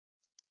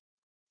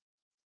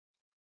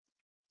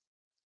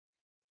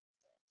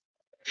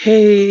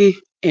Hey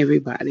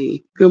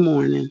everybody, good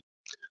morning.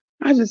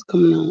 I'm just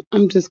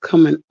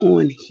coming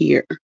on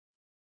here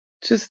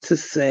just to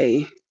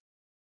say,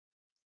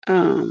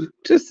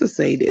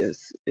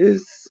 this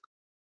is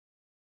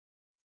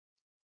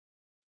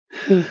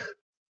I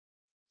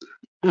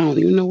don't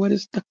even know what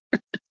it's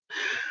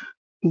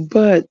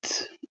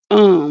but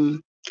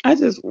I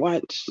just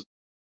watched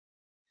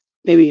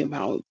maybe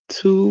about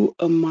two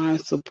of my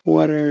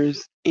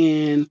supporters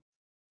and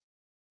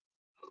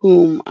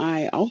whom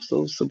I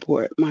also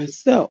support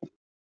myself.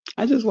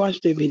 I just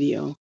watched their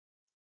video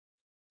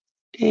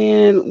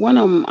and one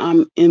of them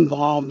I'm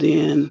involved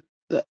in.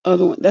 The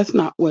other one, that's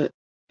not what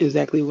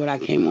exactly what I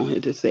came on here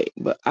to say,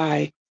 but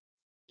I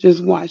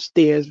just watched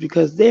theirs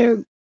because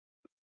there's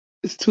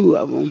two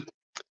of them.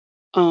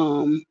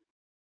 Um,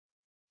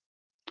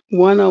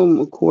 One of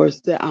them, of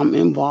course, that I'm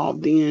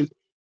involved in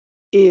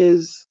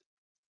is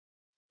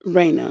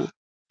Raina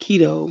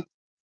Keto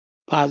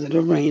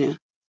Positive Raina.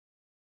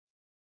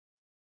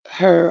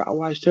 I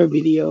watched her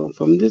video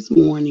from this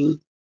morning.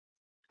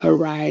 Her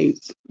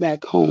rides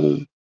back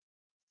home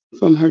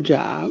from her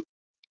job.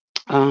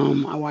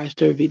 I watched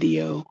her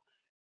video,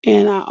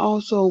 and I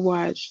also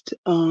watched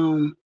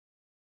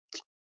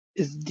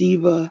is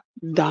Diva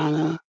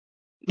Donna.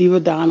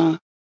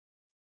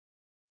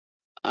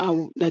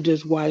 I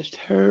just watched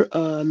her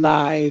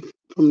live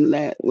from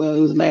it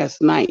was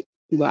last night,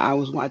 but I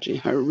was watching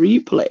her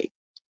replay.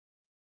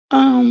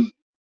 Um,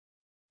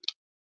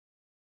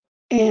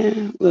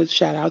 and let's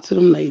shout out to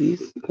them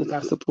ladies because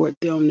I support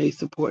them. They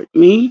support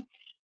me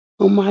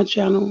on my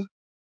channel,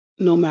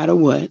 no matter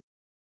what,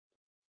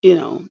 you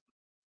know.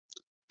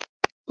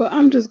 But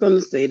I'm just gonna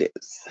say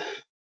this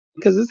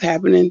because it's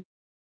happening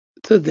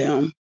to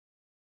them,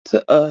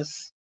 to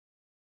us,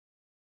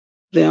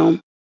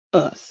 them,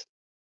 us.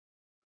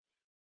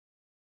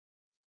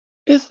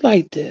 It's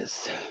like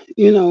this,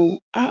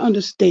 I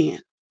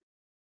understand.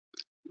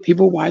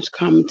 People watch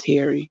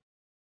commentary.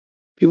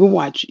 People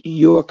watch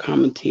your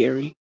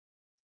commentary,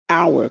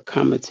 our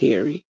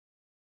commentary.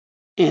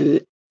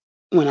 And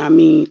what I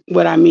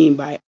mean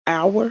by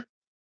our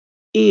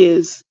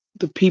is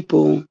the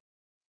people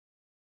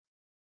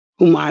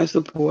whom I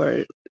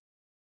support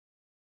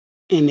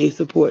and they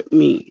support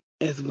me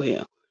as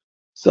well.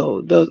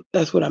 So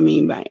that's what I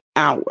mean by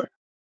our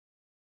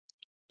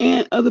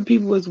and other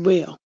people as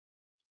well.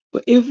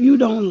 But if you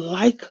don't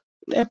like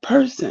that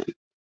person,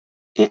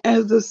 and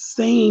as the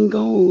saying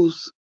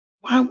goes,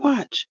 why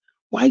watch?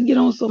 Why get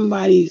on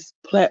somebody's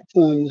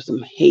platform with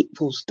some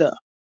hateful stuff?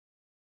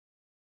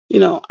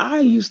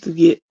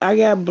 I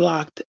got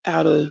blocked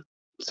out of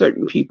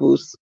certain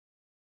people's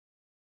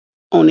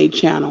on a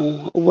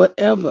channel or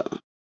whatever.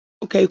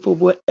 Okay, for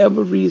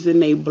whatever reason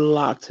they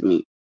blocked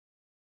me.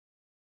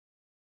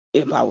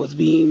 If I was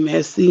being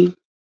messy,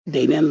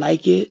 they didn't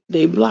like it,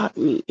 they blocked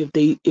me. If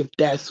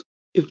that's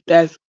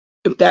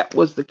if that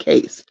was the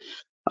case.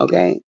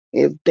 Okay?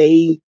 If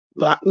they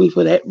blocked me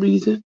for that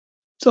reason,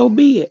 so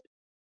be it.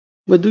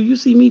 But do you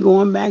see me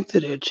going back to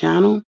their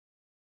channel?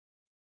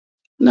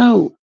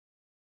 No.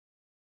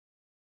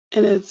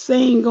 And the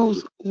saying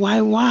goes,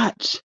 why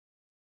watch?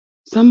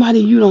 Somebody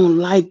you don't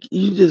like,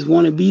 you just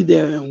want to be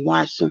there and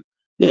watch them.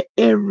 Their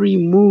every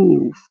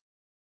move,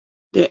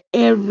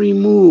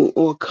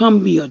 or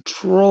come be a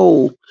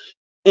troll.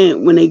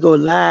 And when they go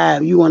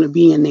live, you want to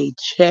be in their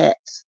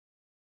chats,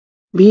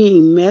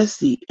 being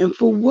messy. And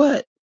for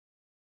what?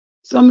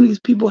 Some of these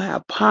people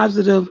have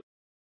positive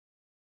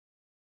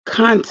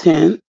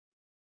content,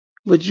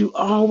 but you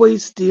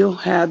always still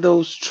have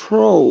those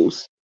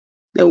trolls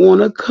that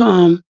want to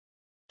come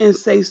and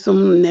say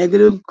some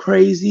negative,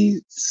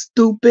 crazy,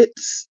 stupid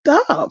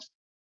stuff.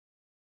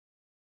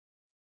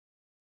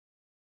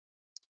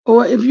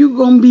 Or if you're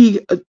gonna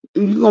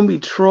be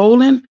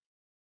trolling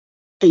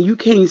and you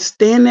can't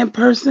stand that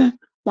person,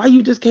 why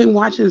you just can't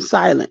watch in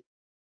silent?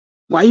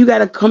 Why you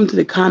gotta come to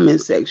the comment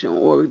section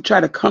or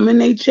try to come in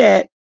their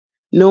chat,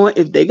 knowing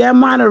if they got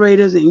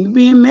moderators and you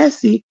being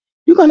messy,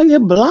 you're gonna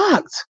get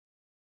blocked.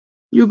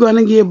 You're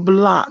gonna get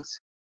blocked.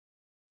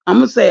 I'm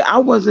gonna say I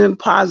wasn't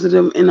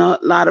positive in a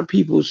lot of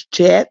people's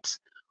chats.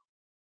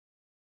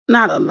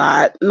 Not a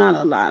lot, not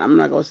a lot. I'm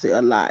not gonna say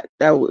a lot.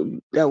 That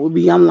would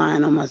be I'm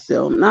lying on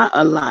myself. Not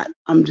a lot.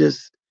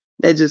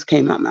 That just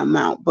came out my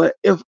mouth. But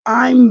if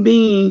I'm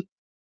being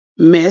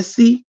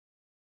messy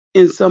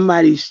in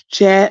somebody's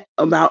chat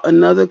about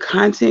another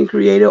content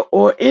creator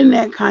or in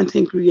that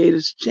content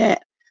creator's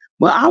chat,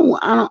 well,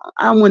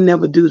 I would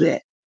never do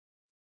that.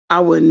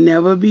 I would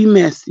never be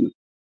messy.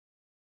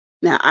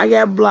 Now I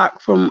got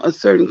blocked from a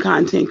certain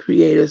content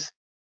creator's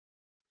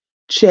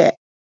chat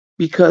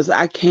because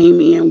I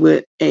came in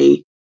with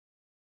a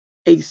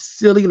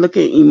silly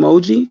looking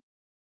emoji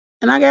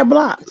and I got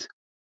blocked.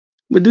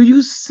 But do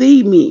you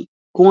see me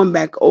going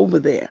back over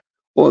there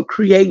or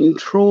creating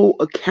troll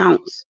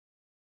accounts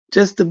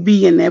just to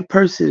be in that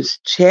person's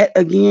chat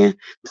again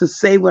to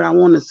say what I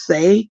want to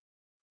say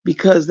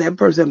because that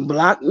person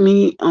blocked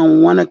me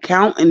on one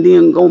account and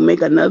then go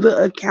make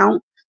another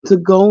account to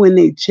go in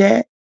their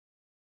chat?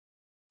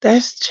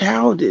 That's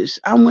childish.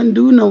 I wouldn't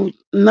do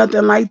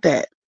nothing like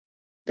that.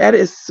 That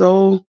is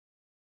so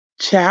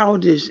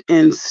childish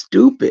and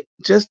stupid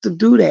just to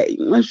do that.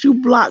 Once you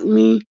block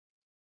me,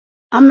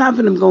 I'm not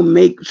gonna go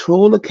make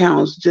troll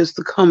accounts just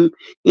to come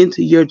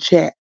into your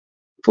chat.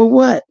 For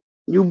what?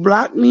 You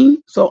blocked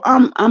me, so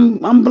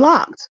I'm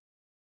blocked.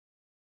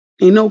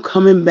 Ain't no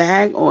coming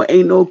back or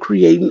ain't no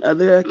creating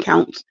other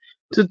accounts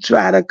to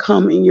try to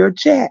come in your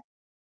chat.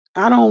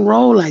 I don't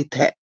roll like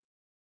that.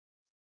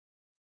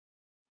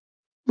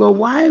 But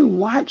why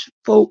watch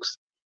folks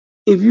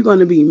if you're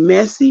gonna be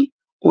messy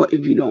or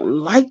if you don't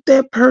like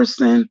that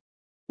person?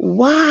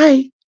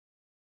 Why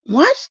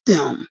watch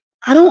them?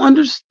 I don't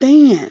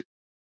understand.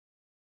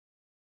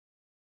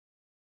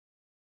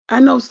 I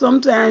know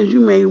sometimes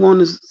you may want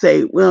to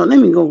say, well, let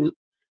me go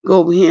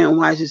over here and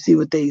watch and see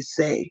what they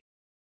say.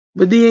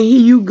 But then here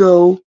you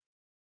go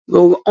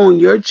on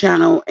your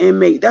channel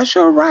and that's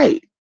your right.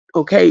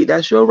 Okay,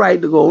 that's your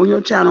right to go on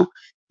your channel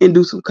and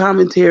do some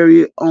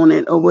commentary on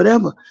it or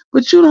whatever.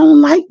 But you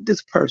don't like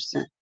this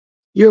person.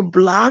 You're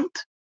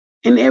blocked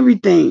and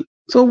everything.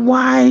 So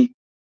why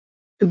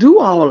do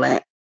all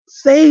that?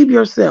 Save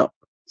yourself.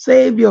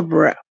 Save your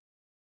breath.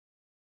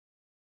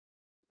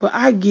 But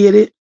I get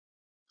it.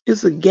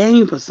 It's a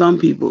game for some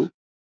people.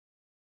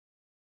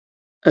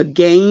 A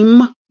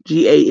game,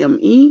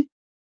 GAME.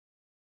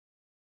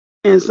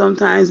 And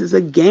sometimes it's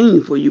a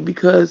game for you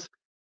because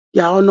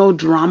y'all know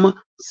drama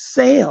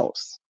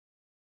sells.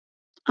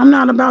 I'm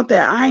not about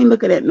that. I ain't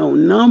looking at no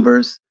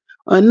numbers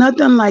or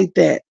nothing like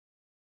that.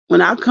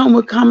 When I come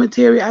with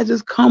commentary, I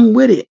just come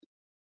with it.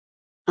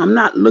 I'm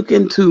not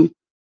looking to,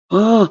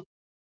 oh,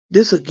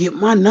 this will get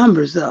my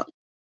numbers up.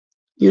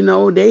 You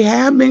know, they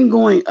have been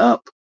going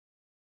up,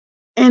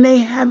 and they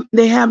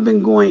have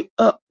been going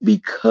up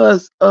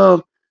because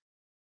of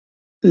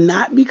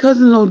not because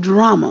of no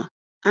drama.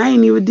 I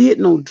ain't even did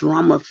no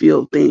drama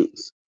filled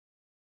things.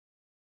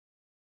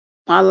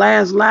 My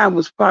last live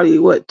was probably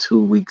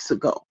 2 weeks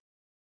ago.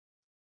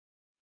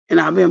 And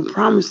I've been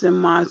promising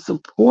my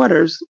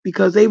supporters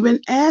because they've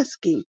been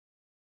asking.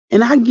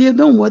 And I give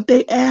them what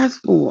they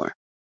ask for.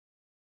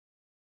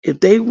 If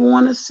they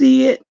want to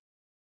see it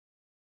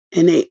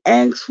and they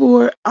ask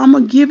for it, I'm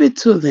going to give it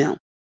to them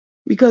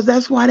because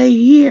that's why they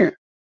here.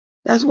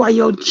 That's why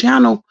your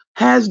channel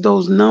has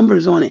those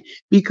numbers on it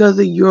because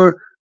of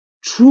your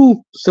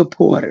true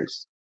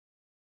supporters.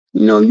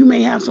 You know, you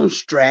may have some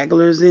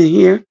stragglers in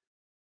here,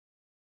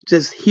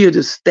 just here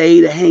to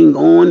stay, to hang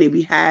on. They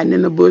be hiding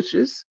in the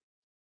bushes.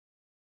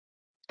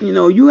 You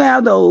know, you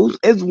have those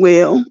as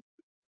well.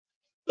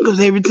 Because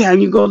every time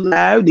you go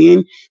live,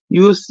 then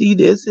you'll see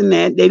this and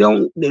that. They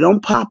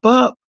don't pop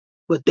up,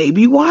 but they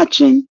be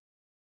watching.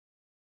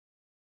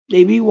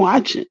 They be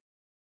watching.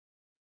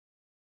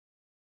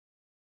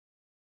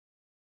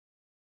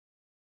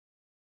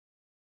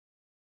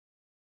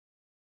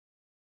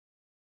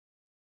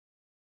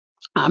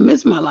 I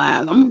miss my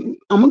lives. I'm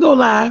gonna go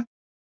live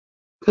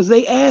because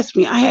they asked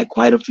me. I had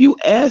quite a few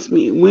ask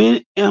me,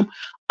 when am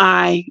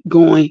I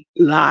going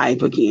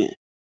live again?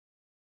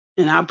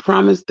 And I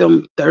promised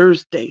them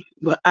Thursday,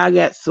 but I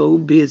got so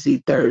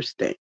busy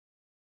Thursday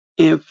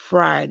and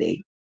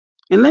Friday.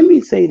 And let me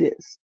say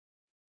this.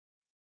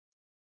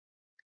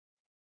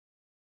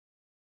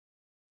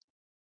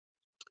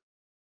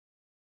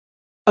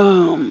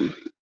 Um,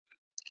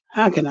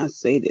 how can I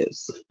say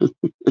this?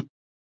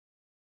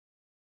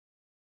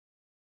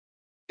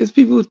 It's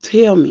people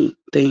tell me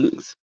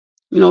things.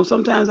 You know,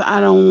 sometimes I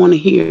don't want to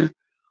hear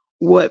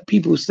what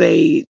people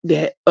say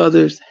that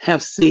others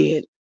have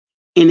said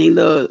in a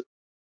little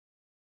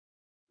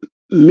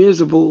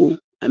miserable,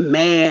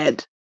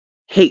 mad,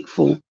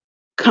 hateful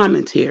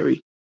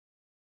commentary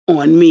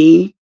on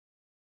me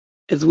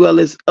as well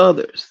as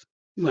others.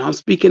 When I'm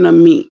speaking of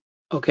me,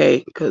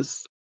 okay,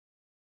 because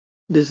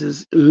this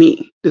is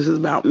me. This is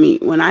about me.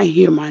 When I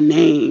hear my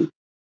name,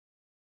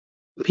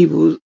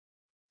 people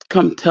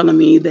come telling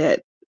me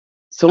that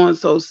so and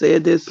so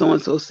said this, so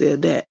and so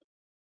said that.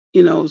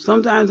 You know,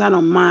 sometimes I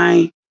don't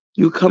mind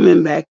you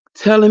coming back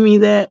telling me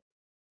that,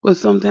 but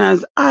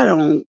sometimes I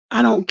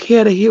don't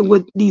care to hear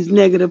what these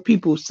negative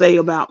people say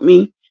about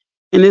me.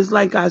 And it's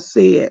like I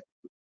said,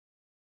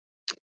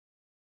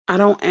 I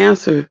don't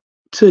answer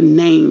to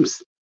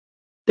names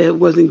that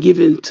wasn't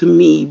given to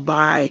me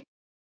by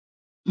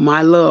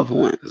my loved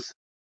ones,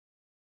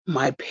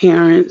 my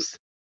parents,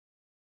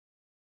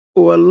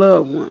 or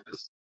loved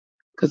ones.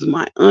 Because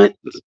my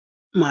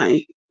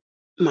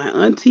my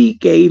auntie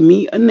gave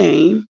me a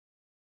name,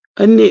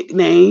 a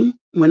nickname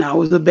when I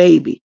was a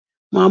baby.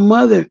 My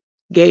mother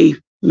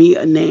gave me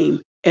a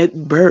name at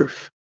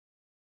birth.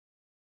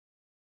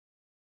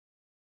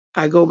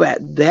 I go by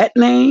that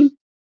name,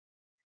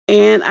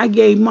 and I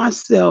gave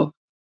myself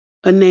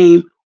a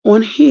name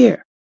on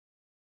here.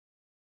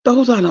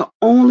 Those are the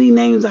only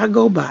names I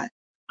go by.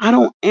 I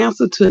don't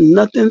answer to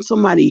nothing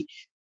somebody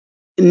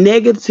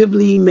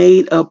negatively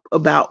made up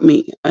about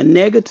me, a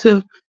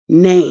negative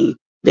name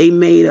they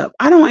made up.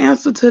 I don't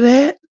answer to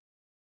that.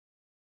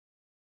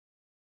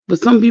 But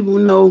some people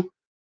know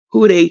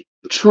who they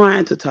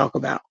trying to talk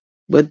about.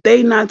 But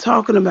they not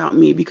talking about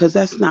me because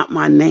that's not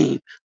my name.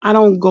 I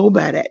don't go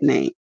by that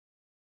name.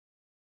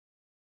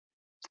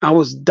 I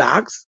was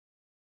doxxed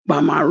by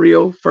my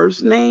real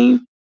first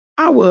name.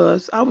 I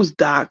was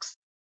doxxed.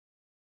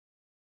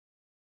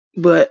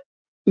 But,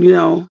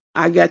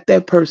 I got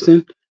that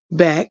person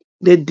back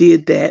that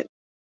did that.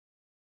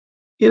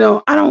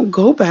 I don't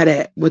go by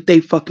that, what they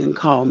fucking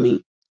call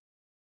me.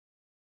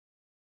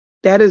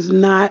 That is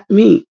not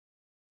me.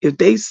 If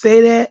they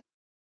say that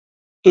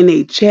in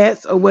a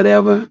chats or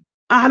whatever,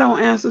 I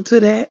don't answer to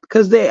that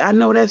because I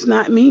know that's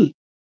not me.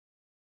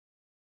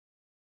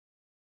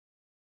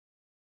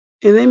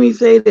 And let me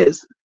say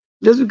this,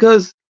 just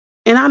because,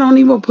 and I don't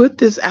even put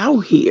this out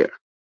here.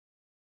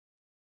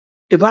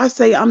 If I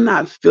say I'm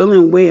not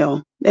feeling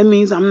well, that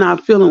means I'm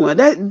not feeling well.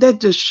 That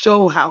just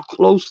shows how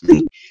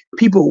closely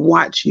people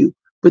watch you.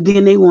 But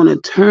then they want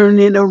to turn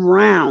it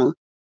around,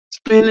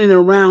 spin it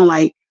around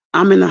like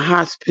I'm in the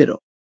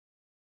hospital.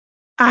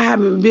 I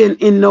haven't been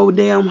in no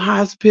damn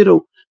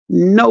hospital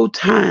no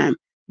time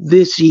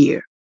this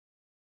year.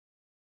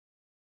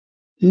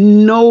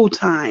 No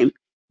time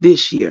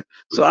this year.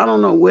 So I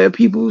don't know where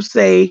people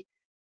say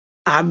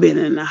I've been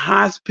in the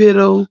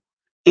hospital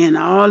and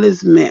all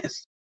this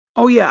mess.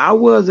 Oh yeah, I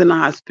was in the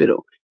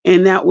hospital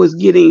and that was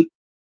getting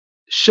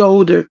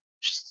shoulder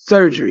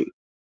surgery.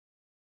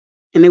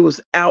 And it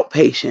was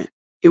outpatient.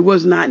 It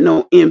was not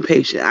no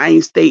inpatient. I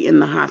ain't stay in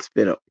the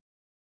hospital.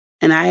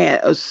 And I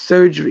had a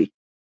surgery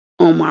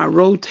on my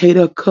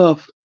rotator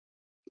cuff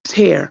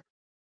tear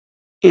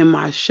in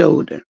my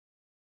shoulder.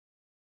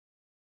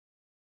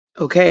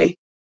 Okay?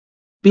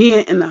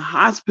 Being in the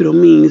hospital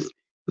means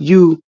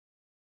you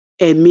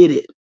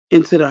admitted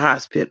into the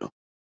hospital.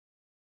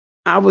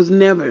 I was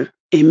never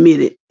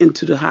admitted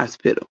into the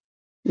hospital.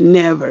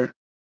 Never.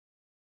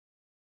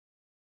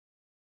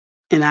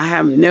 And I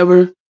have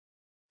never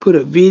put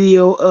a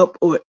video up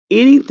or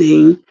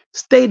anything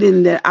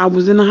stating that I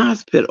was in the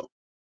hospital.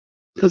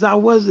 Because I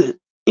wasn't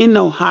in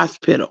no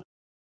hospital.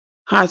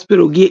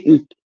 Hospital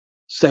getting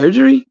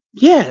surgery?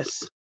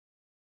 Yes.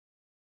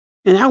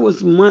 And that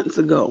was months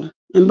ago.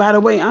 And by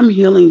the way, I'm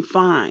healing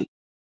fine.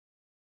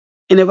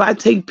 And if I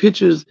take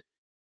pictures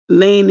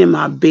laying in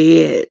my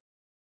bed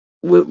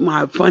with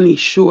my funny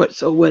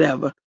shorts or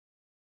whatever,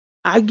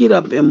 I get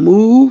up and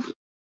move,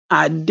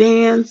 I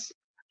dance,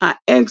 I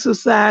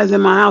exercise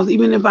in my house.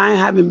 Even if I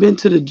haven't been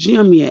to the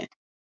gym yet,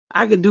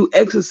 I could do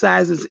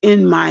exercises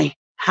in my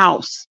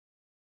house.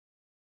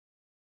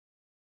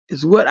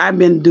 It's what I've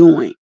been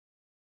doing.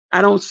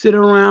 I don't sit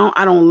around,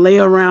 I don't lay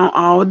around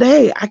all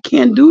day. I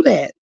can't do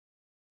that.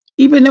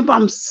 Even if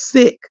I'm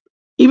sick,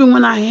 even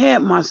when I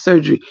had my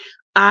surgery,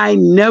 I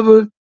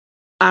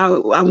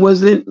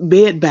wasn't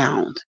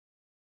bedbound.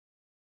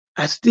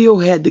 I still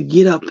had to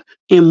get up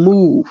and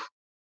move.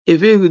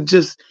 If it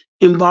just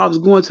involves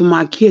going to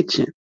my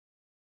kitchen,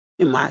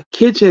 and my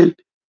kitchen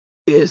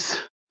is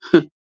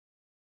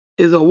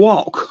is a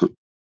walk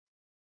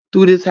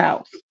through this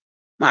house.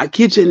 My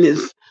kitchen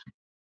is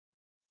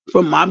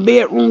from my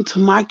bedroom to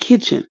my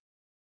kitchen.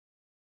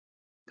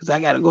 Because I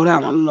got to go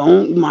down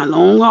my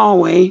long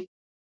hallway,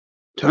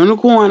 turn the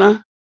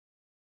corner,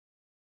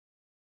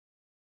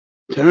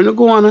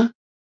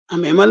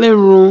 I'm in my living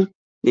room,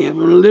 then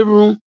from the living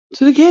room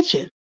to the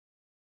kitchen.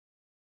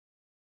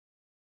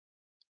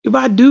 If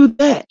I do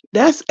that,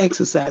 that's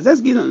exercise.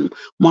 That's getting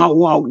my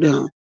walk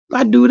done. If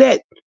I do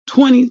that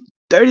 20,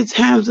 30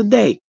 times a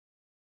day,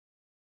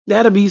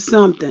 that'll be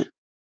something.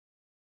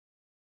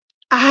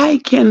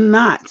 I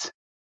cannot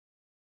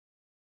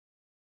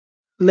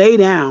lay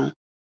down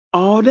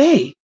all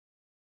day.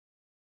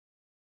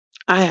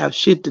 I have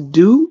shit to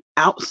do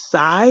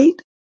outside,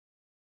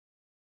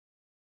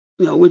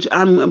 which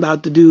I'm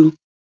about to do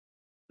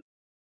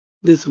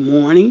this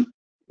morning.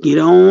 Get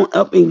on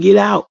up and get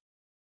out.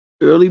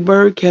 Early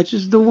bird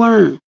catches the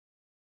worm.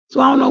 So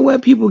I don't know where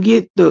people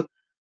get it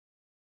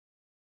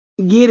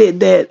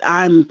that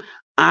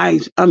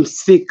I'm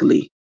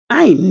sickly.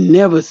 I ain't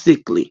never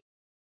sickly.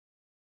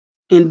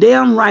 And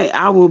damn right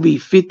I will be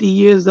 50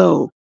 years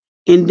old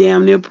and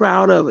damn near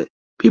proud of it.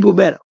 People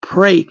better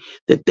pray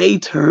that they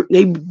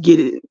get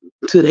it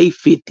to their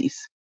 50s.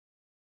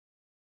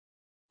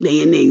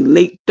 They in their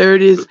late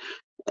 30s,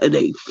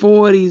 they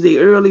 40s, they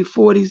early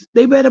 40s.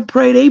 They better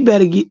pray they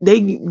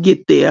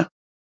get there.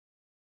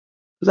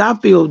 Because I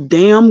feel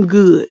damn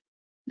good.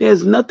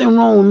 There's nothing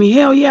wrong with me.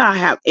 Hell yeah, I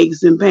have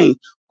aches and pains.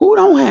 Who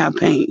don't have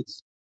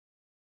pains?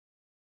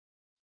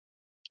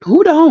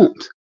 Who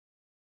don't?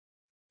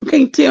 You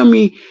can't tell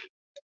me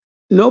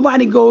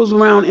nobody goes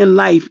around in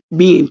life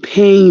being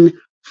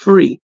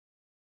pain-free.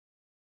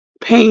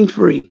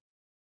 Pain-free.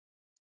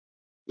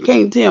 You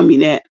can't tell me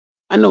that.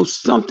 I know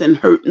something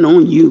hurting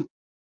on you.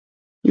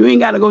 You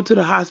ain't got to go to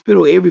the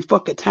hospital every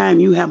fucking time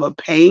you have a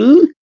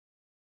pain.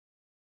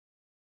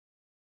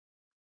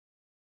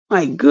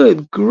 Like,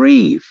 good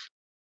grief.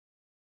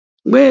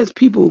 Where's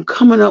people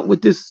coming up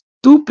with this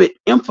stupid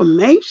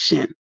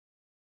information?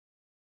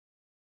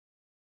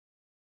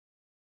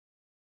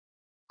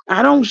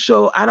 I don't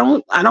show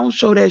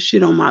that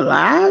shit on my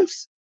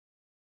lives.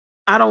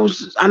 I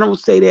don't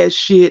say that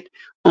shit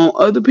on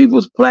other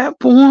people's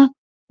platform.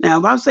 Now,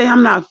 if I say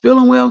I'm not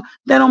feeling well,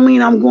 that don't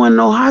mean I'm going to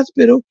no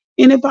hospital.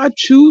 And if I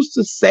choose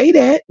to say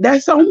that,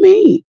 that's on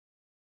me.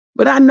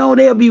 But I know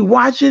they'll be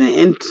watching it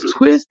and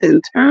twist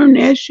and turn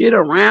that shit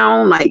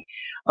around like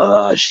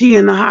she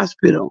in the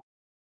hospital.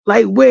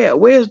 Like where?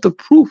 Where's the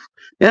proof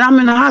that I'm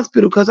in the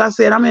hospital because I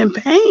said I'm in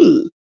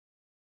pain?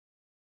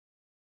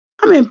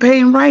 I'm in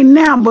pain right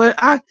now, but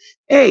I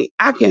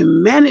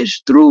can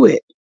manage through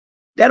it.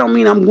 That don't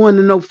mean I'm going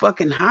to no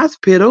fucking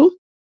hospital.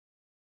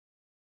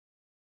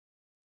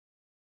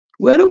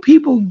 Where do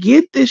people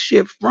get this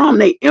shit from?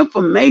 They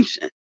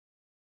information.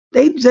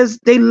 They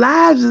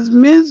lives is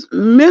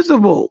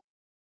miserable.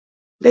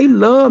 They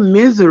love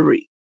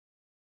misery.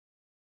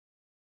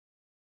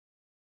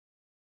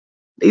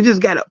 They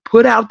just gotta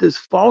put out this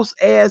false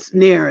ass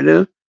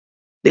narrative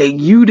that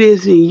you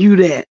this and you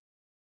that.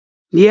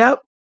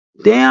 Yep.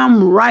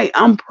 Damn right.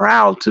 I'm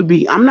proud to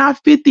be. I'm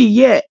not 50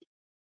 yet.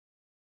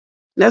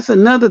 That's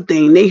another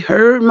thing. They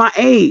heard my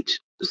age.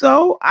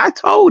 So I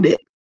told it.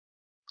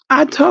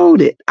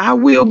 I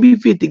will be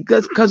 50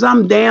 because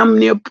I'm damn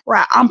near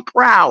proud. I'm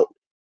proud.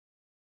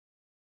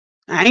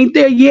 I ain't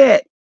there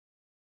yet.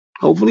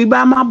 Hopefully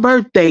by my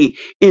birthday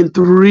in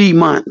 3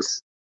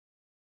 months.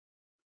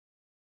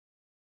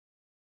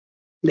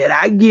 That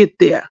I get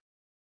there.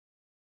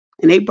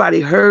 And they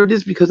probably heard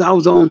this because I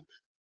was on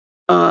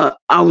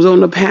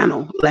the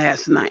panel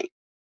last night.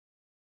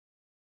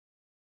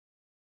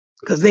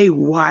 Because they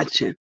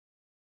watching.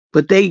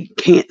 But they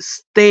can't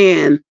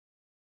stand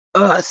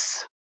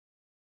us.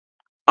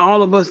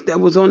 All of us that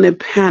was on that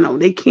panel,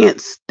 they can't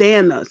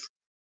stand us.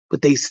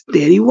 But they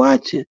steady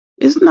watching.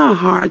 It's not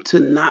hard to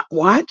not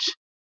watch.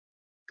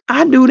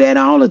 I do that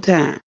all the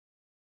time.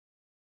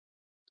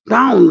 If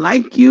I don't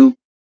like you,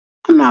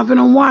 I'm not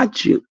gonna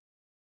watch you.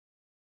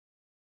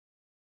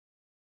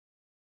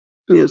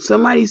 If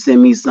somebody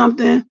send me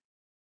something,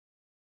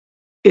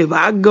 if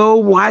I go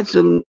watch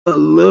a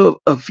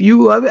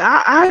few of it,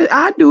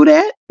 I do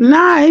that.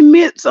 Nah, I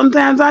admit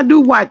sometimes I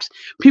do watch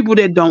people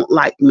that don't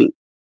like me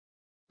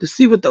to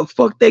see what the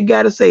fuck they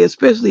gotta say,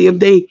 especially if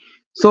they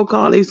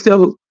so-called they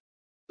still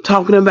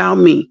talking about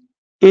me.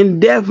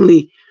 And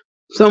definitely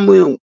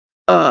somewhere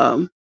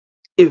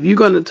if you're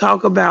gonna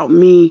talk about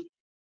me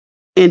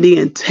and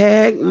then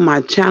tag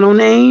my channel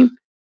name,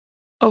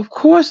 of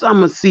course I'm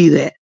gonna see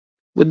that.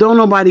 But don't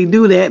nobody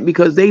do that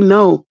because they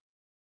know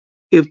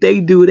if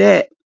they do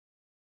that,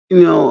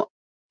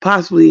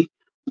 possibly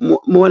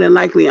more than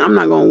likely I'm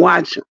not gonna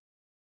watch them.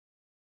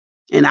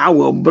 And I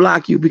will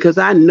block you because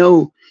I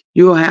know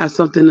you'll have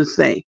something to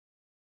say.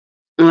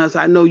 Unless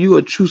I know you're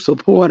a true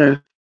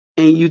supporter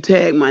and you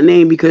tag my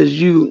name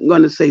because you're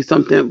gonna say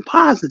something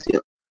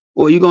positive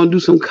or you're gonna do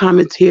some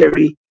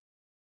commentary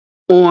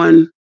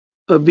on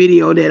a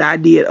video that I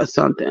did or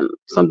something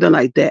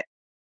like that.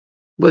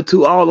 But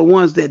to all the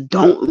ones that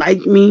don't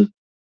like me,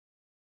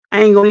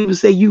 I ain't gonna even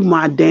say you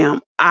my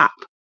damn op,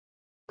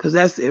 because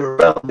that's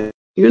irrelevant.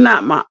 You're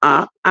not my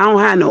op. I don't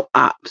have no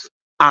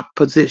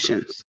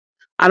oppositions.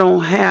 I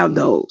don't have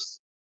those.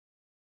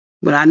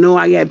 But I know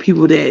I got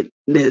people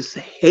that's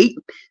hate.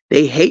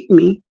 They hate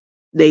me.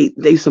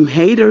 They some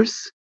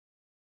haters.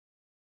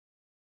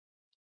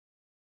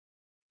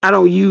 I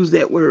don't use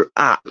that word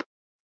op,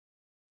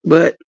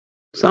 but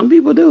some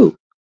people do.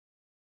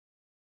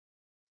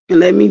 And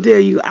let me tell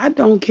you, I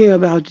don't care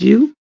about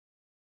you.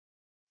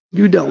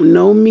 You don't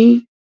know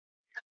me.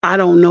 I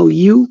don't know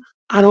you.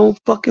 I don't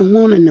fucking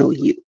want to know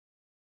you.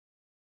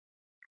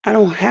 I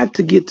don't have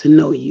to get to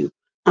know you.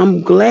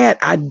 I'm glad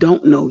I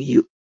don't know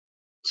you.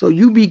 So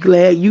you be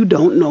glad you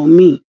don't know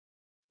me.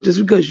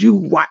 Just because you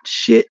watch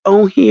shit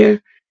on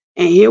here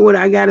and hear what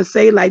I got to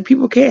say, like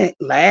people can't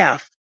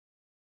laugh.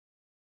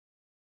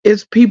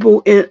 It's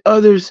people in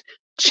others'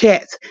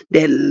 chats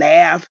that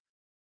laugh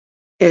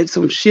at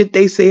some shit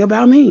they say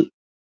about me.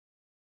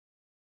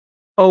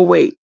 Oh,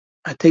 wait,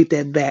 I take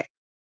that back.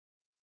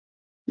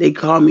 They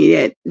call me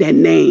that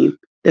name.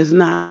 That's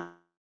not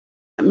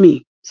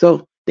me.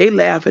 So they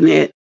laughing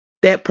at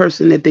that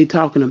person that they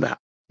talking about.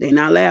 They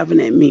not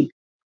laughing at me.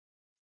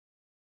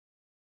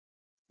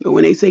 But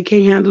when they say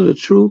can't handle the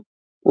truth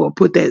or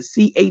put that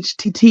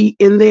CHTT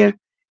in there,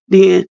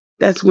 then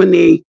that's when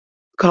they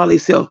call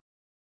themselves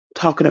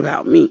talking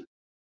about me.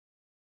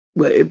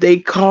 But if they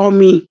call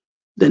me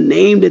the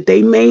name that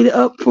they made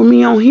up for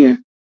me on here,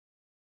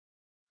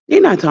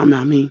 they're not talking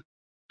about me.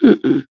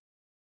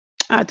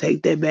 I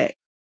take that back.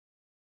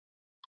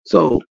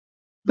 So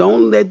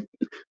don't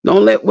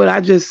let what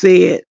I just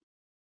said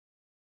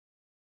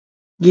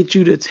get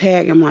you to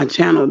tag in my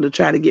channel to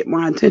try to get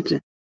my attention.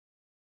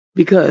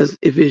 Because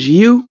if it's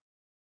you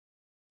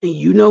and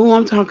you know who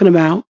I'm talking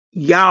about,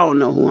 y'all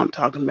know who I'm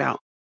talking about.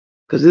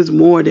 Because it's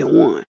more than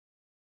one.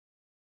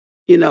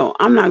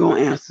 I'm not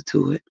going to answer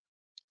to it.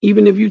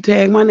 Even if you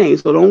tag my name.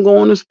 So don't go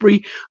on a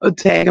spree of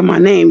tagging my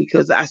name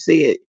because I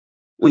said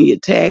when you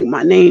tag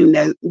my name,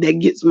 that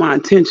gets my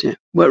attention.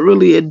 But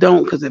really it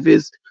don't, because if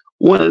it's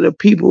one of the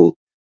people,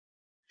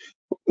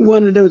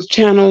 one of those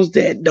channels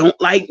that don't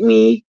like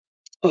me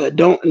or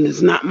and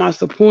it's not my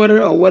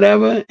supporter or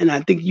whatever, and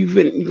I think you're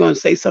going to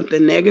say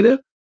something negative,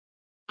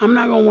 I'm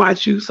not going to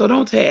watch you. So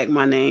don't tag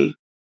my name.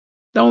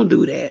 Don't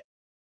do that.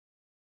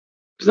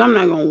 Because I'm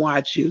not going to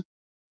watch you.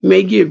 You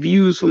may get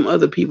views from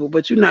other people,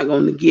 but you're not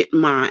going to get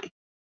mine.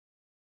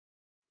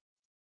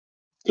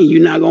 And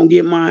you're not going to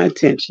get my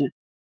attention.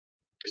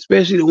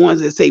 Especially the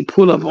ones that say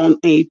pull up on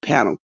a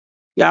panel.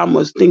 Y'all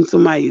must think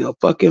somebody a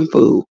fucking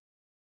fool.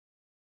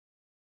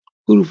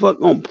 Who the fuck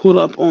gonna pull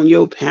up on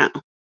your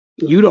panel?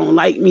 You don't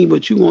like me,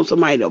 but you want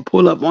somebody to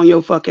pull up on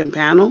your fucking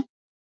panel?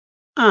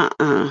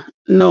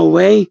 No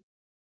way.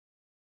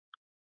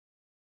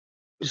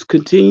 Just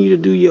continue to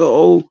do your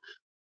old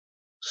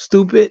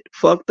stupid,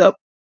 fucked up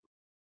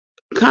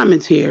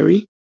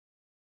commentary.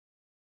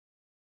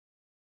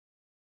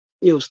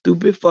 Your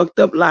stupid, fucked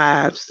up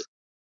lives.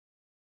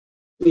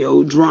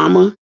 Your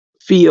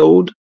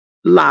drama-filled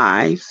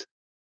lives.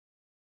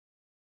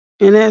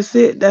 And that's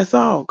it. That's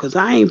all. Because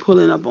I ain't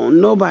pulling up on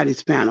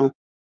nobody's panel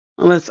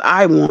unless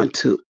I want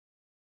to.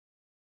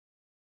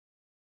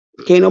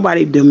 Can't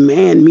nobody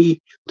demand me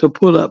to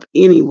pull up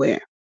anywhere.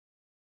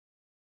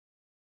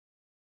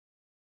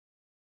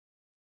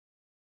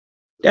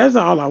 That's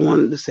all I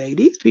wanted to say.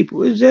 These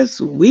people is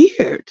just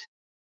weird.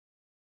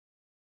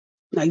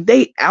 Like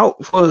they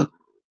out for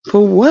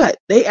what?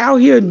 They out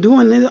here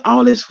doing this,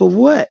 all this for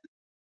what?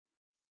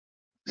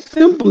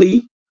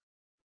 Simply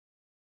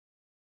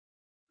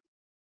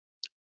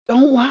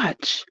don't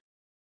watch.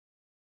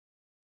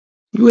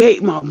 You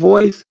hate my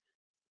voice?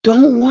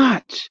 Don't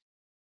watch.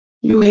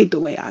 You hate the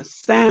way I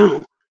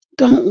sound?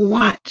 Don't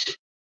watch.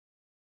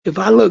 If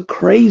I look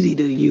crazy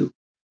to you,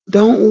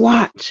 don't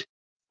watch.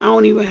 I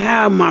don't even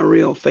have my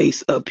real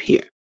face up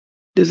here.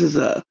 This is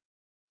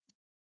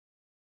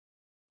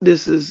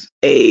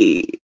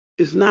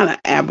it's not an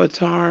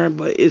avatar,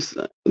 but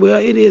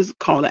it is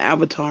called an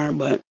avatar,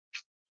 but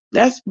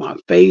that's my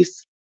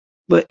face,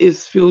 but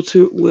it's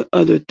filtered with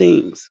other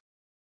things.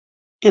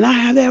 And I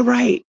have that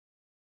right.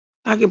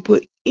 I can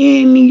put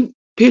any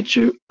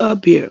picture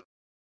up here.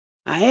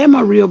 I had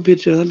my real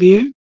picture up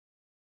here.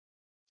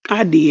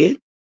 I did.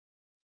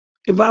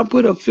 If I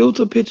put a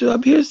filter picture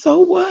up here,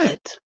 so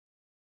what?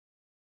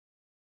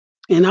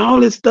 And all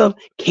this stuff,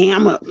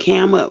 cam up,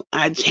 cam up.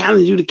 I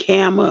challenge you to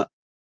cam up.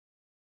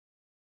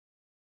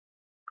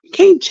 You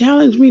can't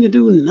challenge me to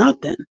do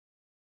nothing.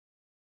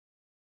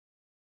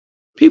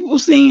 People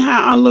seeing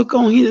how I look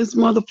on here, this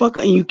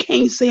motherfucker, and you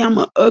can't say I'm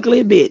an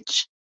ugly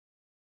bitch.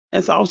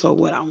 That's also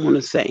what I want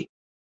to say.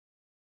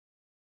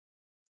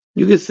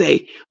 You could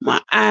say my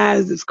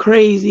eyes is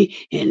crazy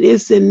and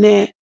this and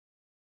that.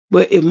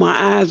 But if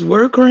my eyes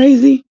were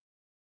crazy,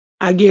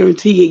 I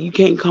guarantee you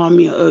can't call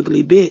me an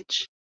ugly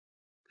bitch.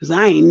 Because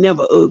I ain't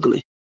never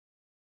ugly.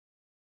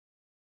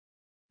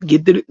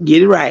 Get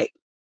it right.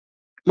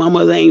 My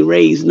mother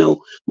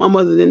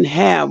didn't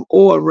have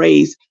or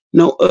raise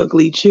no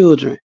ugly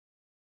children.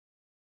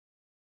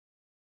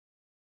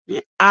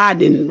 I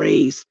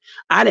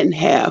didn't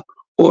have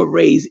or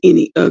raise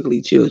any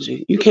ugly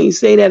children. You can't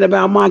say that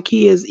about my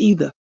kids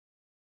either.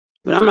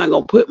 But I'm not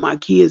going to put my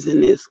kids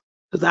in this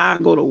because I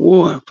go to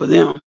war for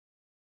them.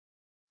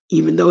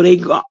 Even though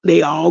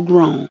they all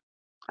grown,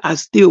 I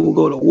still will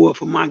go to war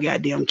for my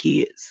goddamn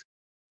kids.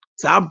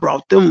 So I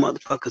brought them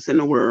motherfuckers in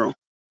the world.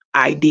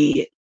 I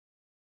did.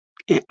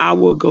 And I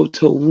will go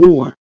to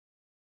war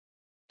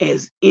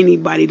as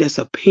anybody that's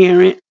a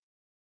parent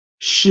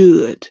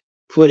should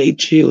for their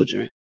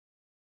children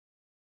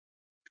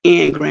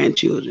and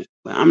grandchildren.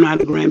 But I'm not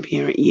a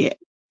grandparent yet.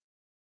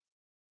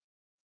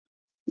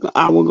 But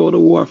I will go to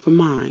war for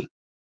mine.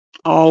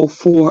 All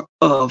 4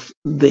 of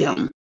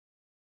them.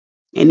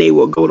 And they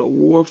will go to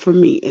war for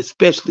me,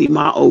 especially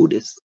my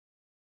oldest.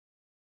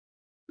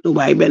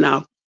 Nobody better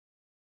not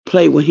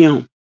play with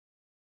him.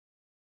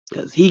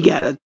 Because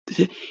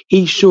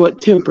he's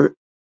short-tempered.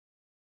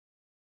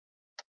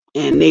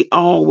 And they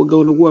all will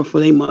go to war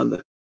for their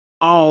mother.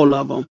 All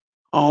of them.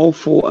 All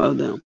 4 of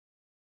them.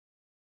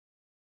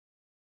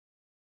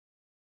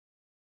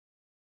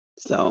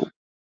 So,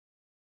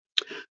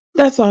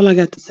 that's all I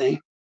got to say.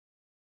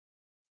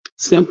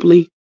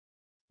 Simply,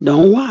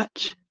 don't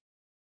watch.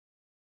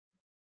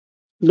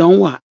 Don't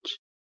watch.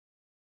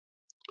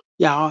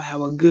 Y'all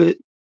have a good,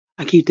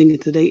 I keep thinking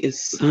today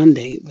is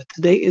Sunday, but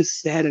today is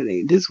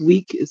Saturday. This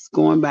week is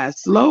going by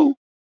slow.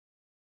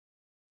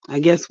 I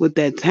guess with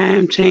that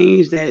time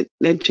change, that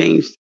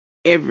changed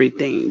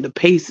everything. The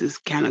pace is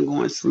kind of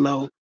going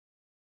slow.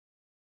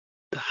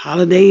 The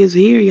holiday is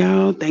here,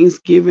 y'all.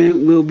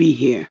 Thanksgiving will be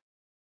here.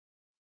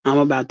 I'm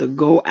about to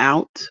go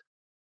out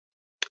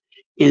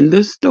in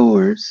the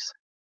stores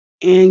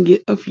and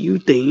get a few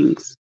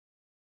things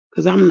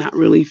because I'm not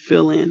really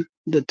feeling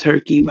the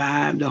turkey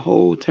vibe, the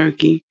whole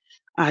turkey.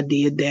 I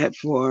did that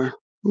for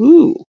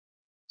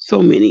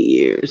so many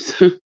years.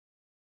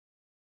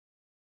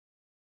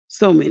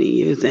 So many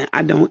years. And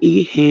I don't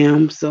eat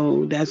ham,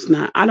 so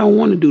I don't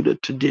want to do the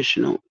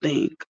traditional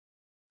thing.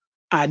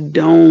 I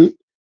don't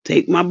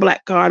take my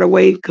black card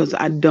away because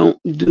I don't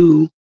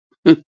do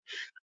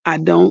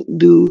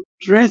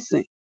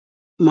dressing.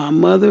 My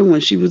mother,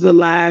 when she was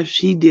alive,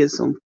 she did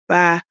some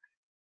fire.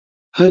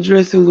 Her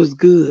dressing was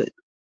good.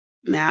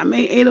 Now I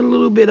may eat a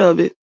little bit of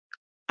it.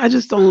 I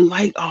just don't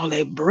like all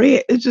that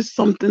bread. It's just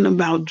something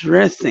about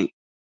dressing.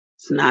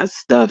 It's not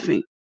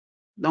stuffing.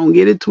 Don't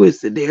get it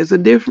twisted. There's a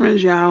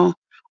difference, y'all.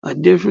 A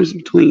difference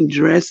between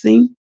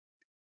dressing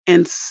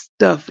and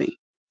stuffing.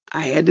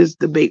 I had this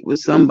debate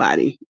with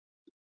somebody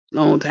a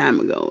long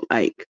time ago.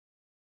 Like,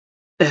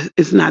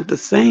 it's not the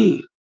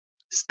same.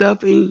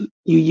 Stuffing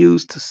you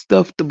use to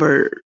stuff the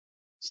bird,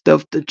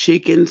 stuff the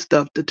chicken,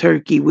 stuff the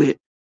turkey with.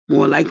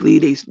 More likely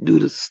they do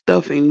the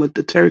stuffing with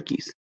the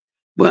turkeys.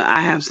 But I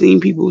have seen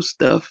people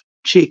stuff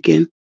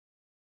chicken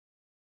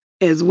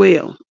as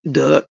well.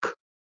 Duck,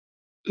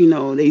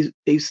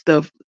 they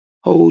stuff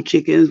whole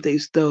chickens, they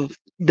stuff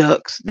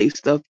ducks, they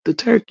stuff the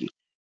turkey.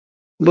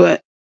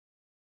 But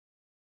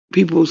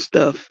people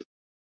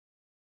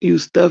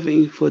use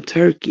stuffing for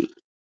turkey.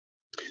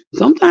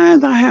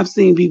 Sometimes I have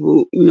seen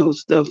people,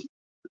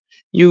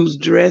 use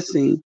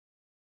dressing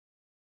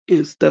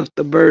and stuff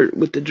the bird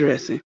with the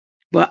dressing.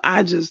 But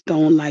I just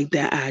don't like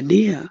that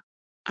idea.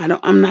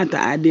 I'm not the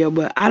idea,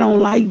 but I don't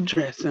like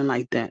dressing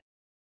like that.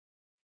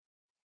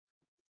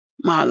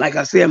 Like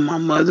I said, my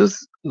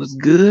mother's was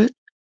good.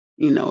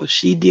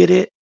 She did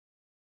it,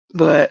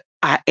 but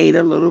I ate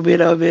a little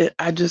bit of it.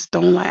 I just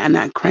don't like, and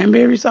that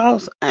cranberry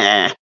sauce.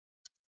 Nah,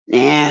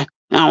 I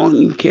don't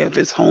even care if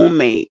it's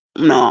homemade.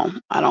 No,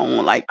 I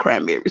don't like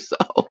cranberry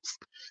sauce.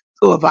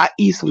 So if I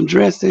eat some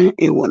dressing,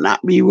 it will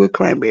not be with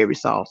cranberry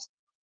sauce.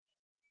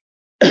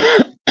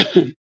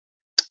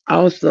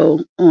 Also,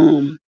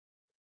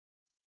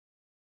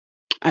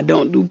 I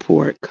don't do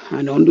pork.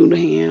 I don't do the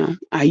ham.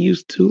 I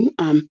used to.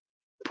 I'm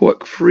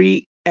pork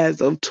free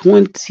as of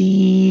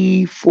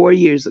 24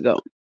 years ago.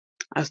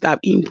 I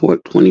stopped eating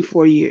pork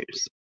 24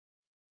 years.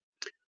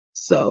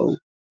 So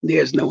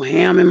there's no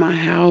ham in my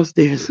house.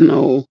 There's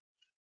no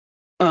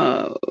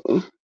uh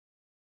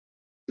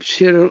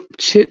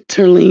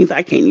chitterlings.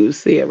 I can't even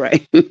say it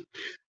right.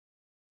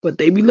 But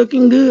they be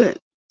looking good.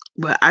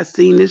 But I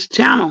seen this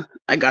channel,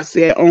 like I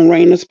said on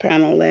Raina's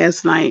panel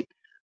last night.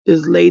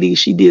 This lady,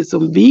 she did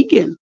some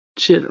vegan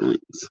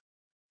chitterlings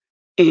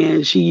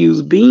and she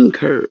used bean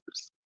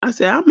curds. I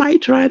said I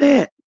might try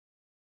that.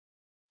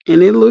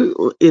 And it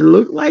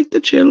looked like the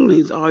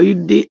chitterlings.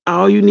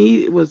 All you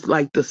need was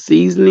like the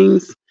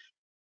seasonings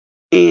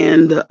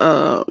and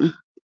the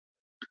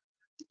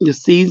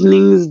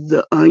seasonings,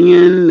 the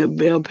onion, the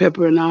bell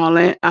pepper, and all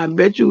that. I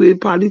bet you it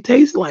probably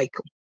tastes like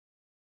them.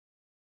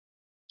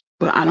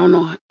 But I don't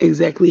know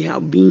exactly how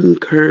bean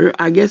curd.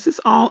 I guess it's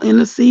all in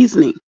the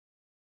seasoning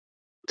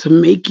to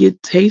make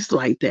it taste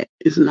like that.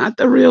 It's not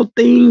the real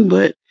thing,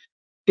 but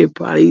it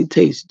probably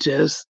tastes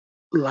just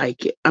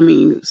like it. I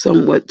mean,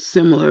 somewhat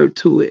similar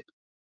to it.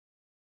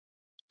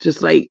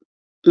 Just like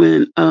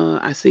when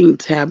I seen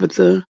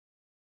Tabitha,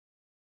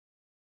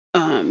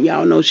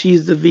 y'all know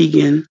she's the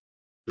vegan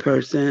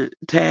person,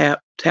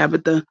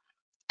 Tabitha.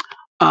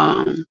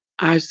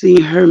 I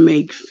seen her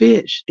make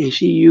fish and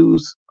she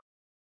used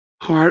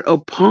heart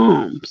of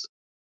palms.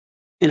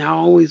 And I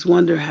always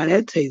wonder how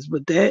that tastes,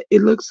 but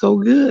it looks so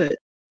good.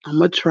 I'm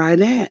gonna try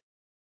that.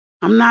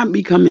 I'm not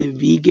becoming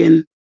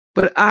vegan,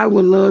 but I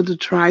would love to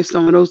try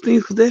some of those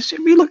things because that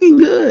should be looking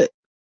good.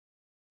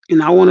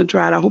 And I want to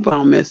try it. I hope I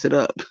don't mess it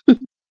up.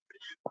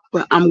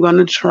 But I'm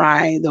gonna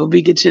try the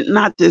vegan chicken.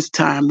 Not this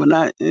time,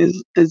 but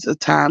it's a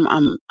time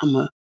I'm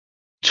gonna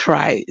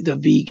try the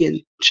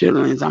vegan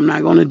chitterlings. I'm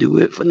not gonna do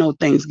it for no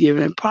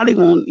Thanksgiving. Probably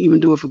won't even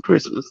do it for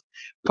Christmas.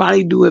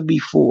 Probably do it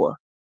before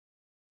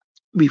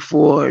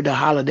the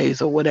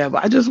holidays or whatever.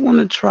 I just want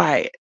to try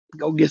it.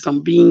 Go get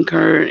some bean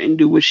curd and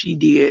do what she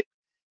did.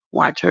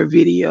 Watch her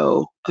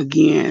video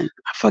again.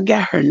 I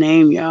forgot her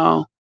name,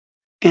 y'all.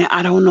 And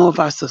I don't know if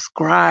I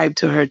subscribe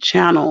to her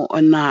channel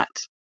or not.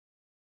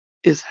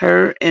 It's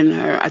her and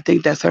I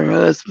think that's her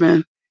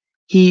husband.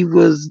 He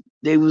was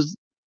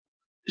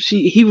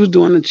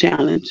doing a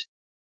challenge.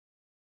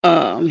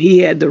 He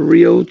had the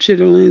real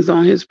chitterlings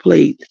on his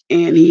plate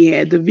and he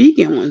had the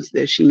vegan ones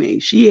that she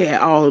made. She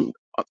had all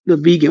the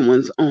vegan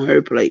ones on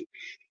her plate.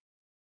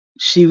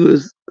 She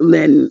was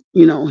letting,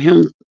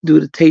 him do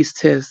the taste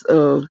test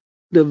of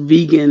the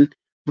vegan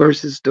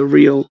versus the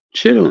real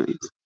chitterlings.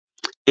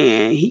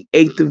 And he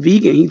ate the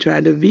vegan. He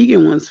tried the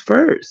vegan ones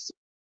first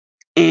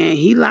and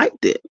he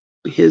liked it.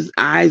 His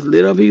eyes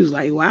lit up. He was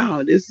like,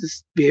 wow, this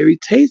is very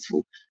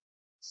tasteful.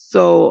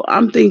 So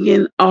I'm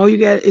thinking all you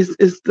got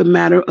is the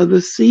matter of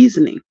the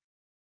seasoning.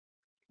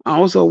 I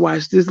also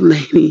watched this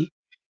lady,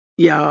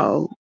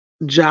 y'all,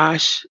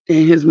 Josh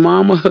and his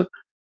mama.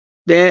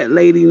 That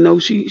lady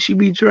knows she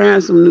be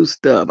trying some new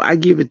stuff. I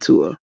give it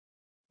to her.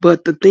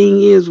 But the thing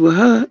is with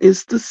her,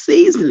 it's the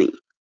seasoning.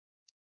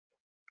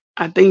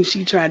 I think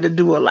she tried to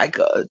do like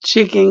a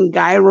chicken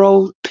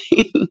gyro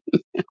thing.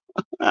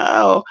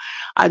 Oh,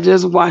 I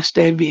just watched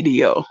that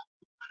video.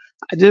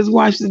 I just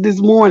watched it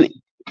this morning.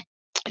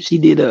 She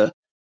did a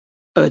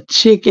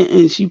chicken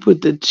and she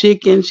put the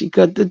chicken, she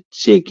cut the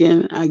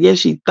chicken. I guess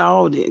she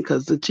thawed it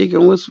because the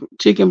chicken was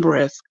chicken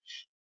breast.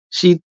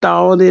 She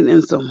thawed it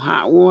in some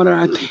hot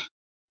water.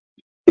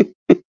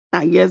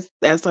 I guess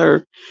that's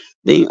her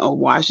thing of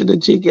washing the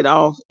chicken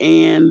off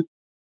and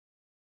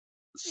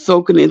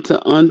soaking it to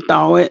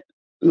unthaw it.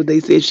 What they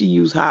said she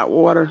used hot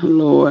water.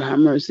 Lord have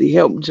mercy.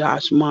 Help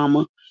Josh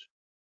mama.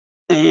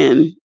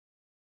 And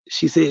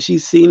she said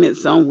she's seen it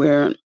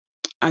somewhere.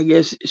 I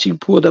guess she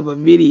pulled up a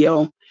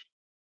video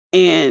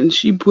and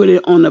she put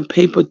it on a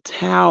paper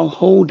towel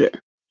holder.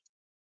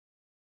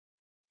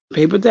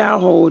 Paper towel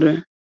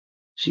holder.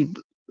 She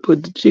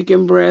put the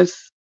chicken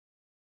breast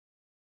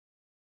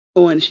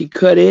on, she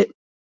cut it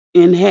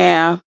in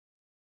half,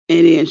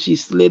 and then she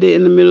slid it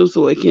in the middle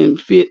so it can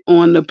fit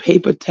on the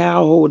paper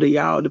towel holder,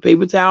 y'all. The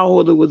paper towel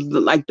holder was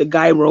like the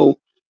gyro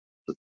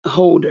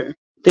holder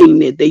thing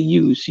that they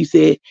use. She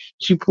said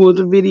she pulled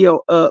the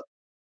video up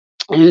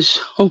and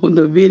showed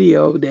the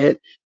video that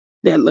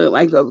looked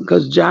like a,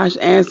 because Josh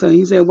asked her,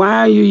 he said, "Why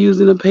are you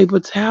using a paper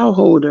towel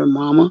holder,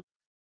 mama?"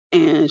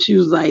 And she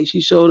was like,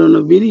 she showed him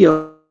the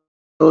video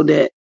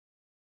that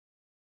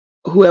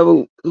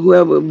whoever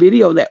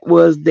video that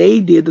was, they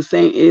did the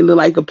same. It looked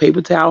like a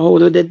paper towel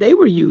holder that they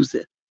were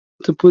using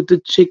to put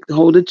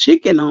hold the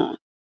chicken on.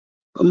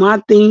 But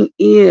my thing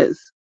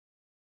is,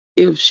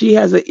 if she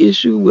has an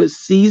issue with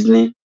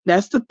seasoning,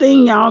 that's the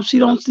thing, y'all. She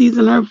don't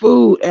season her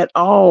food at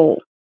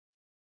all.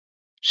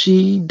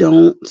 She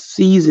don't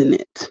season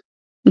it.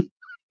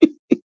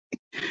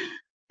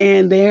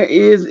 And there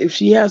is, if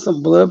she has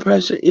some blood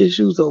pressure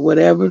issues or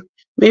whatever,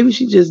 maybe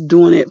she's just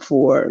doing it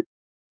for,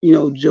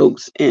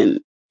 jokes and,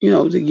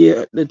 to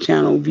get the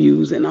channel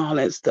views and all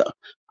that stuff.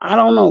 I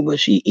don't know, but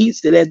she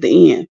eats it at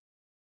the end.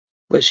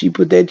 But she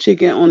put that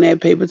chicken on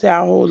that paper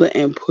towel holder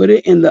and put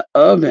it in the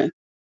oven.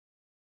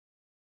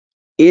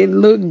 It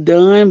looked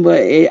done,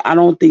 but I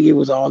don't think it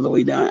was all the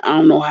way done. I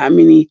don't know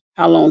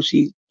how long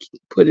she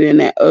put it in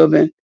that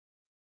oven.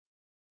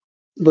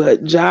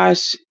 But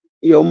Josh,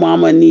 your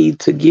mama need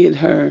to get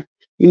her.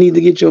 You need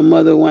to get your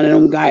mother one of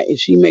them guys. If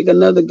she make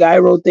another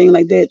gyro thing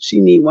like that, she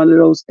need one of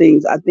those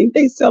things. I think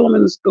they sell them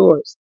in the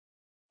stores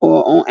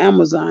or on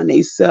Amazon.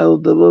 They sell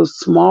the little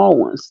small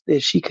ones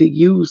that she could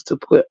use to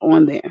put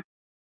on there.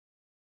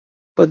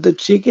 But the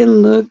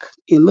chicken looked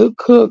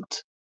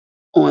cooked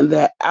on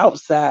the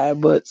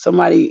outside, but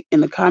somebody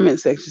in the comment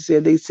section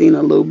said they seen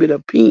a little bit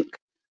of pink,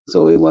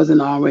 so it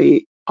wasn't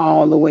already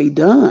all the way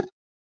done.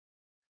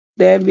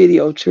 That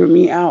video tripped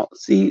me out.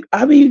 See,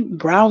 I be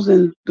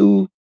browsing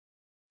through,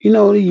 the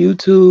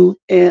YouTube,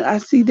 and I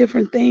see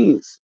different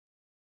things.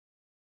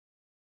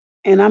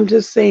 And I'm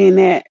just saying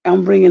that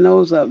I'm bringing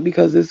those up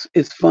because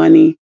it's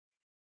funny,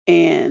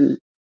 and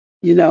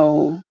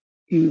you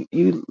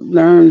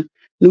learn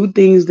new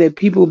things that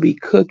people be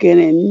cooking,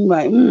 and you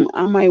like,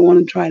 I might want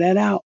to try that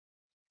out.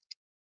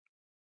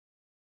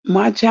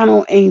 My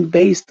channel ain't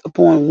based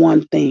upon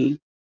one thing.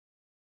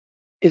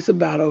 It's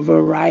about a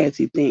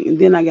variety thing. And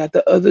then I got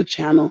the other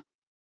channel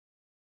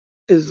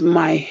is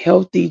my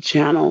healthy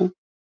channel.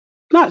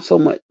 Not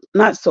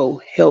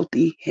so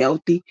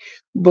healthy,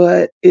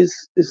 but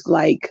it's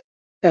like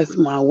that's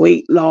my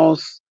weight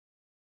loss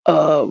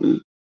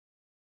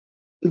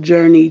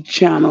journey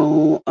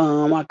channel.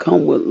 I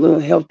come with little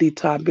healthy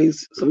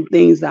topics, some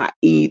things I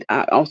eat.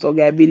 I also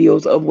got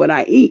videos of what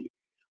I eat.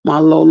 My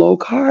low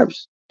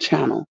carbs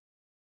channel.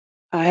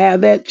 I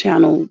have that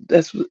channel.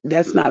 That's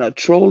not a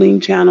trolling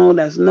channel.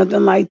 That's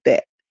nothing like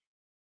that.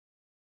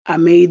 I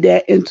made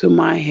that into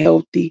my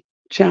healthy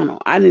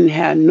channel. I didn't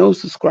have no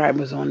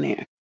subscribers on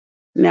there.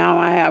 Now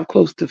I have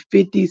close to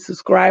 50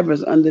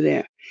 subscribers under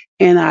there.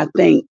 And I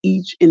thank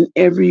each and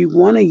every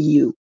one of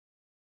you.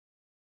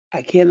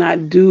 I can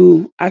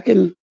do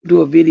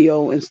a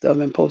video and stuff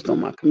and post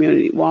on my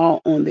community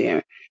wall on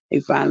there.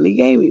 They finally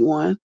gave me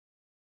one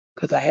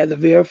because I had to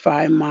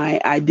verify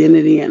my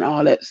identity and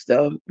all that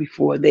stuff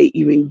before they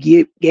even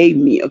gave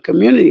me a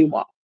community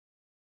wall.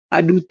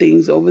 I do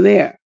things over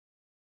there.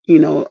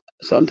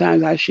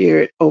 Sometimes I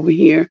share it over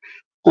here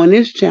on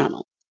this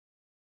channel.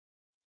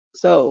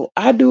 So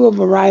I do a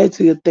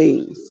variety of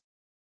things.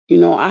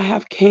 I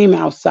have came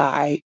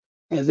outside,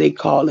 as they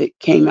call it,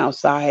 came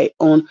outside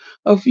on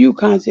a few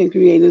content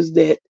creators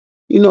that,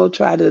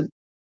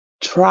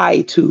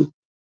 try to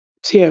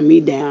tear me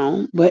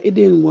down, but it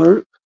didn't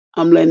work.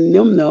 I'm letting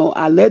them know.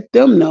 I let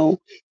them know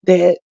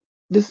that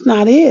this is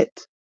not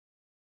it.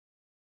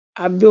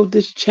 I built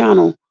this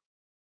channel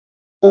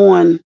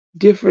on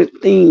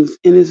different things,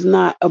 and it's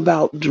not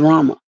about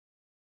drama.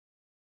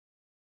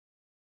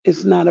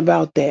 It's not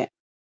about that.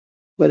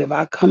 But if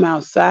I come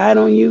outside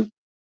on you,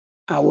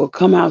 I will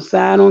come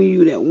outside on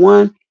you that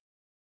one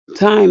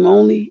time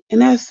only,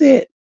 and that's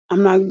it.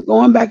 I'm not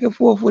going back and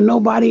forth with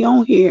nobody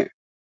on here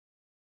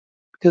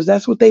because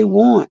that's what they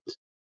want.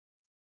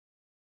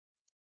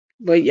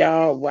 But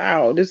y'all,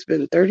 wow, this has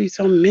been 30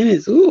 some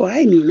minutes. Ooh, I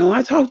didn't even know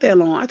I talked that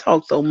long. I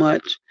talk so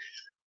much.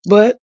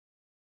 But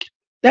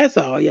that's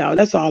all, y'all.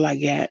 That's all I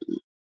got.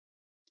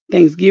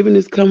 Thanksgiving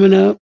is coming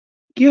up.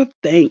 Give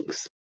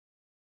thanks.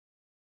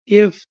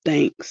 Give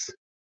thanks.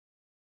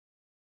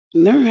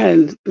 Learn how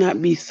to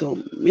not be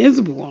so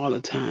miserable all the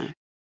time.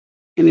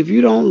 And if you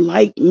don't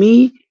like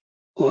me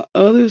or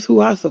others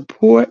who I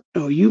support,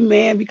 or you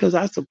mad because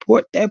I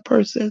support that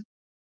person,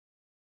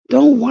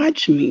 don't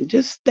watch me.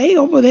 Just stay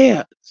over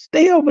there.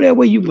 Stay over there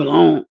where you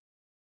belong.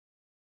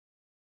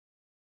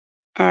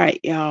 All right,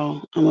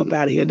 y'all. I'm up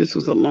out of here. This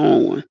was a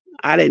long one.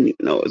 I didn't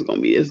even know it was going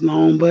to be this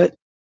long, but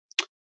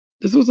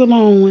This was a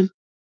long one.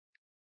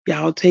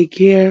 Y'all take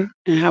care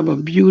and have a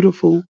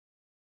beautiful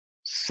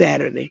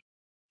Saturday.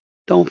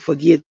 Don't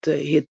forget to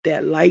hit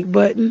that like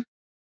button,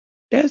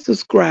 that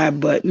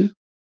subscribe button,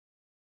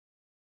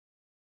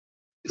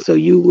 so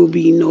you will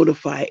be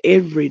notified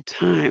every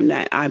time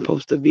that I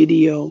post a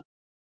video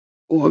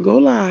or go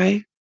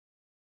live.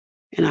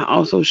 And I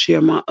also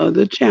share my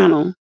other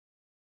channel.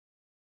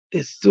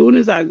 As soon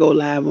as I go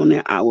live on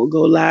there, I will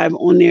go live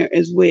on there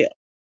as well.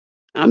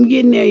 I'm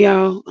getting there,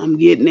 y'all. I'm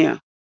getting there.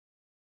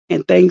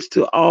 And thanks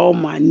to all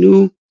my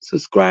new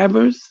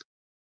subscribers,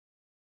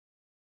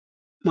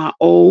 my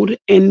old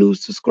and new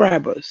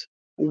subscribers,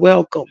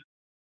 welcome.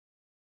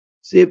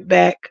 Sit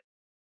back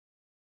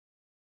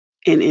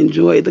and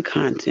enjoy the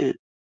content.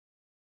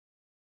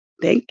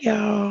 Thank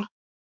y'all.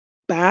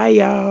 Bye,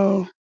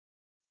 y'all.